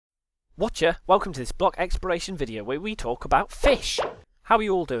Watcher, welcome to this block exploration video where we talk about fish. How are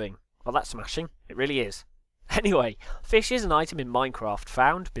you all doing? Well, that's smashing. It really is. Anyway, fish is an item in Minecraft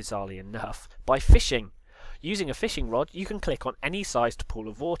found, bizarrely enough, by fishing. Using a fishing rod, you can click on any sized pool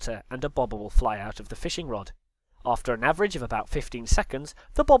of water and a bobber will fly out of the fishing rod. After an average of about 15 seconds,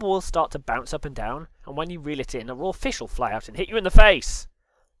 the bobber will start to bounce up and down, and when you reel it in, a raw fish will fly out and hit you in the face.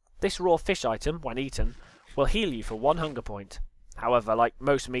 This raw fish item, when eaten, will heal you for 1 hunger point. However, like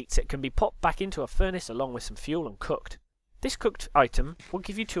most meats, it can be popped back into a furnace along with some fuel and cooked. This cooked item will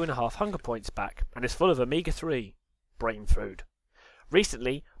give you 2.5 hunger points back, and is full of omega-3, brain food.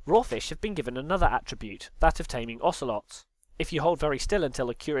 Recently, raw fish have been given another attribute, that of taming ocelots. If you hold very still until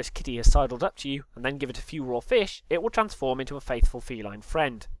a curious kitty has sidled up to you, and then give it a few raw fish, it will transform into a faithful feline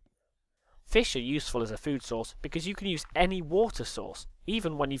friend. Fish are useful as a food source because you can use any water source,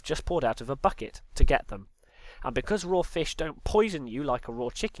 even when you've just poured out of a bucket, to get them. And because raw fish don't poison you like a raw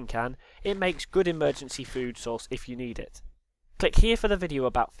chicken can, it makes good emergency food source if you need it. Click here for the video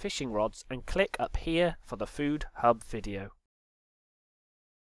about fishing rods and click up here for the Food Hub video.